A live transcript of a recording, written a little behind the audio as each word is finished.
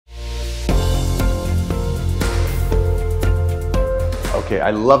Okay,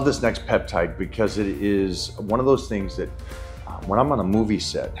 I love this next peptide because it is one of those things that when I'm on a movie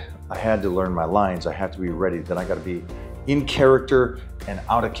set, I had to learn my lines. I have to be ready. Then I got to be in character and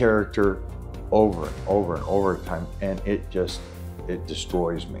out of character over and over and over time. And it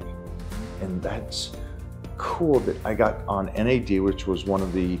destroys me. And that's cool that I got on NAD, which was one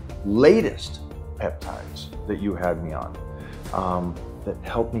of the latest peptides that you had me on, that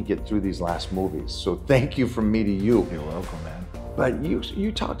helped me get through these last movies. So thank you from me to you. You're welcome, man. But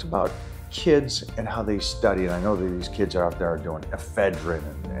you talked about kids and how they study, and I know that these kids out there are doing ephedrine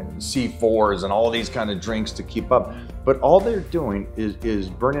and C4s and all these kind of drinks to keep up, but all they're doing is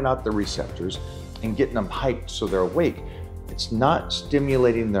burning out the receptors and getting them hyped so they're awake. It's not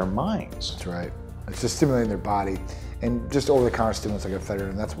stimulating their minds. That's right. It's just stimulating their body. And just over-the-counter stimulants like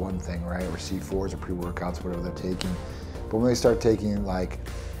ephedrine, that's one thing, right? Or C4s or pre-workouts, whatever they're taking. But when they start taking like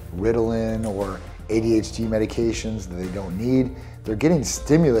Ritalin or ADHD medications that they don't need, they're getting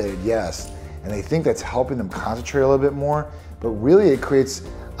stimulated, yes, and they think that's helping them concentrate a little bit more, but really it creates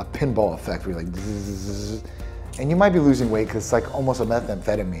a pinball effect where you're like, zzz, and you might be losing weight because it's like almost a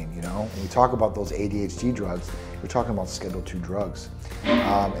methamphetamine, you know? When we talk about those ADHD drugs, we're talking about Schedule II drugs.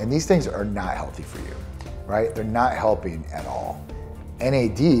 And these things are not healthy for you, right? They're not helping at all.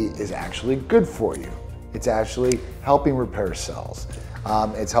 NAD is actually good for you. It's actually helping repair cells.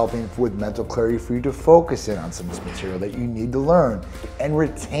 It's helping with mental clarity for you to focus in on some of this material that you need to learn and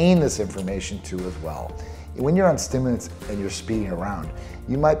retain this information too as well. When you're on stimulants and you're speeding around,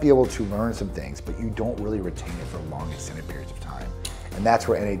 you might be able to learn some things, but you don't really retain it for long extended periods of time. And that's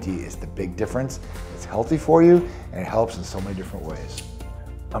where NAD is the big difference. It's healthy for you and it helps in so many different ways.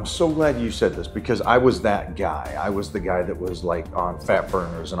 I'm so glad you said this because I was that guy. I was the guy that was like on fat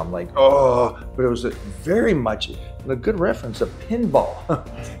burners and I'm like, oh, but it was very much a good reference, a pinball.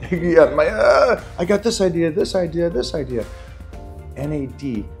 I got this idea, this idea, this idea.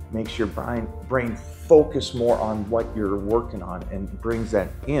 NAD makes your brain focus more on what you're working on and brings that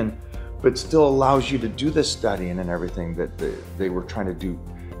in, but still allows you to do the studying and everything that they were trying to do.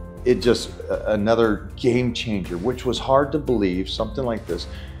 It just, another game changer, which was hard to believe, something like this.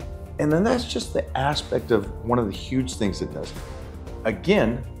 And then that's just the aspect of one of the huge things it does.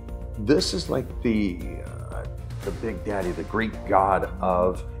 Again, this is like the big daddy, the Greek god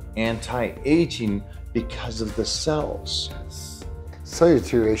of anti-aging because of the cells. Cellular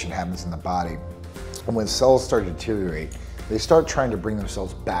deterioration happens in the body. And when cells start to deteriorate, they start trying to bring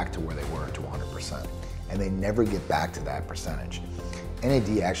themselves back to where they were to 100%. And they never get back to that percentage.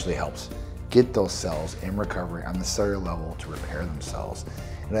 NAD actually helps get those cells in recovery on the cellular level to repair themselves.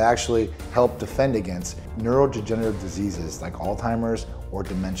 And it actually helps defend against neurodegenerative diseases like Alzheimer's or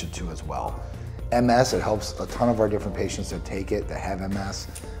dementia too as well. MS, it helps a ton of our different patients that take it, that have MS.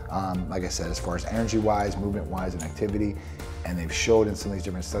 Like I said, as far as energy-wise, movement-wise, and activity. And they've showed in some of these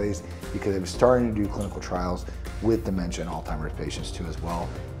different studies because they've started to do clinical trials with dementia and Alzheimer's patients too as well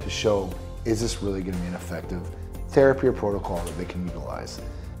to show, is this really going to be an effective therapy or protocol that they can utilize?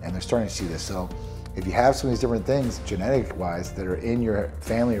 And they're starting to see this. So if you have some of these different things genetic-wise that are in your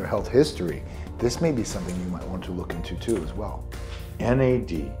family or health history, this may be something you might want to look into too as well.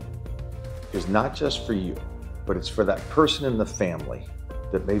 NAD is not just for you, but it's for that person in the family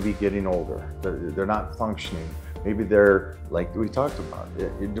that may be getting older. They're not functioning. Maybe they're, like we talked about,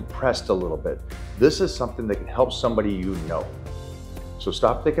 you're depressed a little bit. This is something that can help somebody you know. So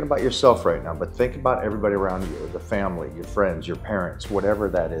stop thinking about yourself right now, but think about everybody around you, the family, your friends, your parents, whatever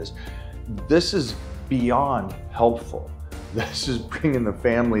that is. This is beyond helpful. This is bringing the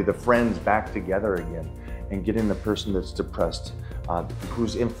family, the friends back together again and getting the person that's depressed,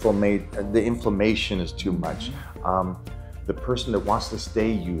 whose the inflammation is too much, the person that wants to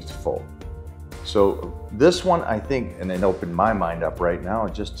stay youthful. So this one, I think, and it opened my mind up right now,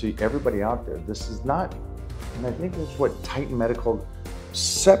 just to everybody out there, this is not, and I think that's what Titan Medical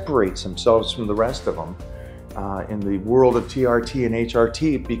separates themselves from the rest of them in the world of TRT and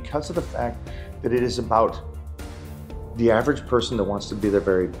HRT because of the fact that it is about the average person that wants to be their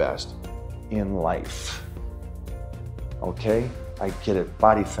very best in life. Okay, I get it,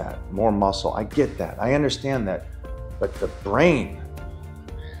 body fat, more muscle, I get that, I understand that, but the brain,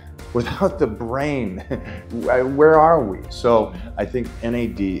 without the brain, where are we? So I think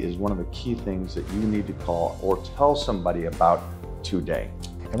NAD is one of the key things that you need to call or tell somebody about today.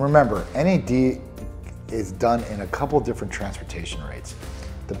 And remember, NAD is done in a couple different transportation rates.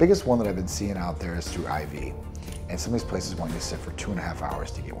 The biggest one that I've been seeing out there is through IV. And some of these places want you to sit for 2.5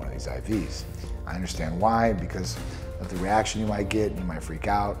 hours to get one of these IVs. I understand why, because of the reaction you might get, you might freak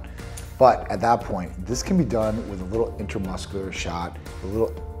out. But at that point, this can be done with a little intramuscular shot, a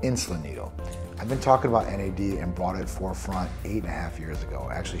little insulin needle. I've been talking about NAD and brought it forefront 8.5 years ago.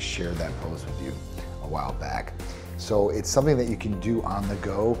 I actually shared that post with you a while back. So it's something that you can do on the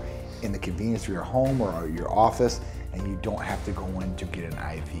go in the convenience of your home or your office, and you don't have to go in to get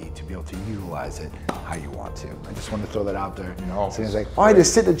an IV to be able to utilize it how you want to. I just wanted to throw that out there. No, so it's like, oh, I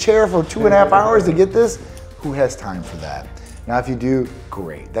just sit in a chair for 2.5 hours to get this? Who has time for that? Now, if you do,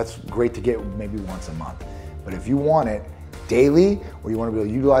 great. That's great to get maybe once a month. But if you want it daily, or you want to be able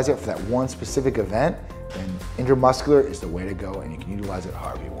to utilize it for that one specific event, then intramuscular is the way to go, and you can utilize it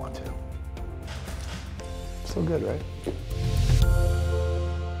however you want to. So good, right?